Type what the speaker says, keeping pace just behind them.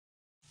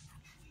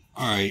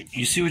Alright,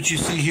 you see what you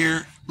see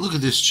here? Look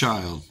at this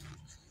child.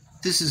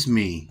 This is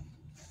me.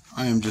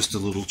 I am just a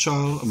little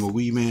child. I'm a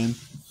wee man.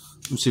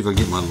 Let me see if I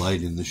get my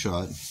light in the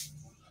shot.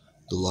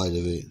 The light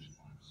of it.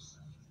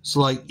 So,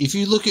 like, if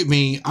you look at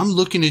me, I'm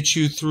looking at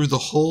you through the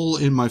hole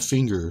in my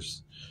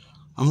fingers.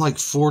 I'm like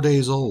 4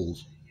 days old.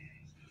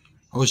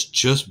 I was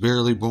just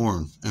barely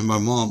born. And my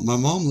mom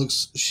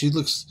looks,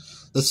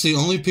 that's the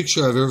only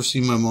picture I've ever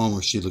seen my mom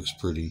where she looks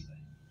pretty.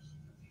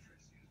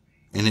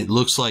 And it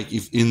looks like,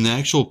 if in the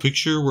actual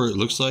picture where it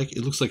looks like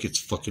it's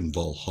fucking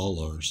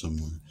Valhalla or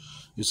somewhere.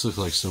 It looks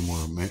like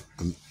somewhere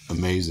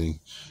amazing.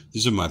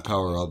 These are my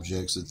power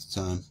objects at the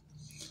time.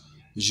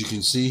 As you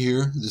can see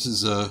here, this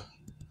is the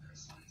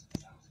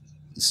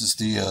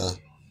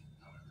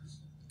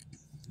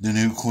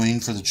new queen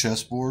for the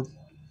chessboard.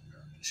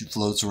 She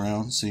floats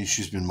around. See,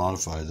 she's been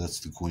modified.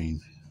 That's the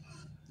queen.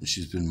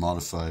 She's been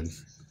modified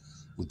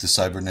with the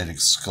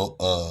cybernetic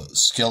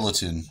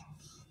skeleton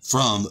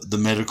from the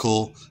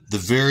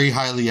very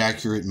highly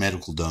accurate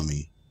medical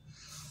dummy.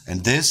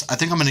 And this, I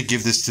think I'm going to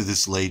give this to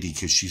this lady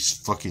because she's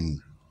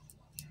fucking,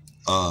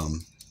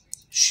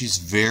 she's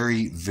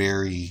very,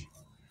 very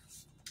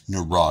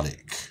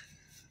neurotic.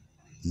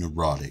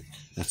 Neurotic.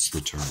 That's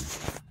the term.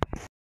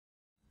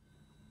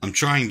 I'm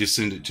trying to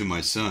send it to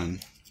my son,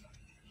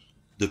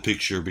 the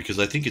picture, because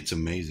I think it's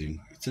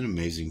amazing. It's an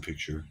amazing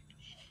picture.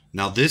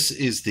 Now, this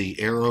is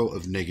the arrow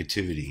of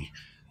negativity.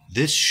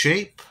 This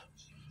shape,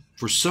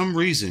 for some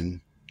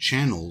reason,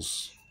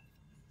 channels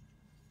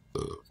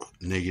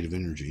negative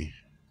energy.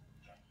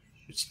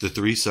 It's the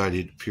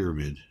three-sided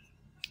pyramid.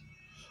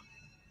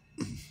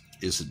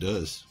 Yes, it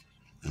does.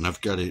 And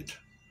I've got it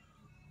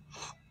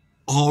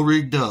all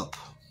rigged up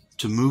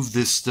to move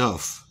this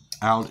stuff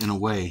out and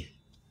away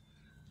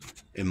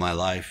in my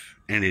life.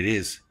 And it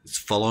is. It's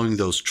following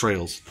those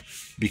trails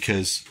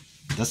because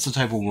that's the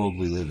type of world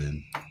we live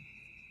in.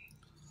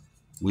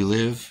 We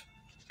live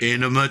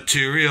in a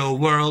material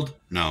world.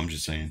 No, I'm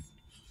just saying.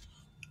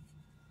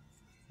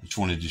 I just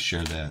wanted to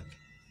share that.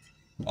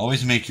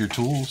 Always make your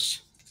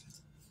tools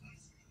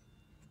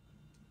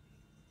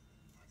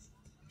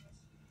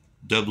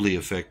doubly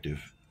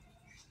effective.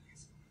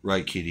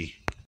 Right, kitty?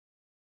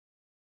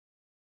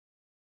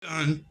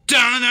 Dun,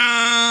 dun,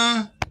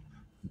 dun,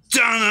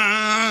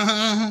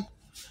 dun.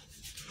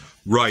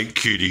 Right,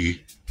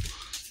 kitty?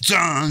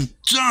 Dun,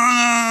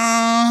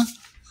 dun,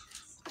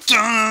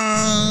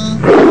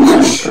 dun.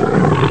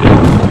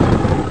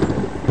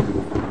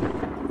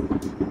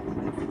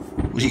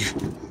 What do you...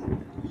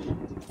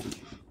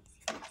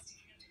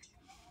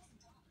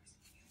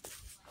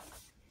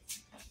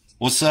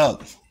 What's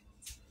up?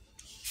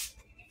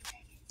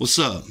 What's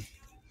up?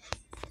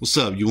 What's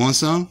up? You want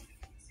some?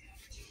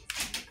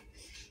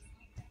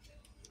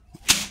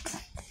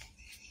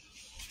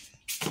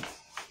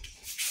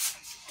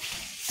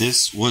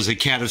 This was a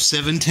cat of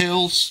 7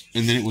 tails,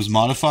 and then it was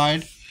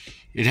modified.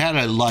 It had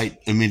a light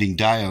emitting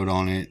diode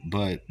on it,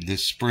 but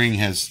this spring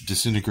has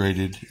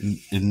disintegrated and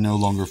it no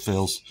longer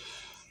fails.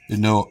 It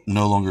no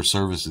longer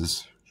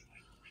services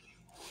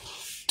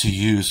to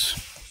use.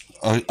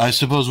 I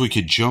suppose we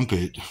could jump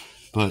it,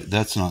 but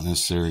that's not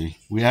necessary.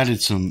 We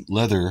added some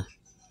leather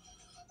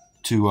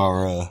to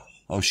our...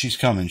 oh, she's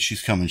coming.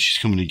 She's coming.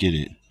 She's coming to get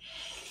it.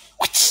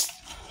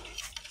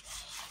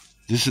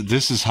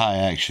 This is high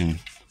action.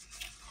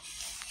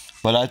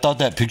 But I thought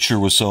that picture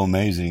was so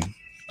amazing.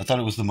 I thought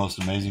it was the most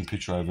amazing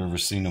picture I've ever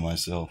seen of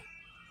myself.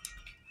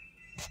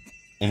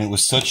 And it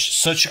was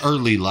such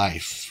early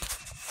life.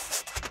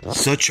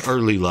 Such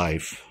early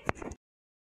life.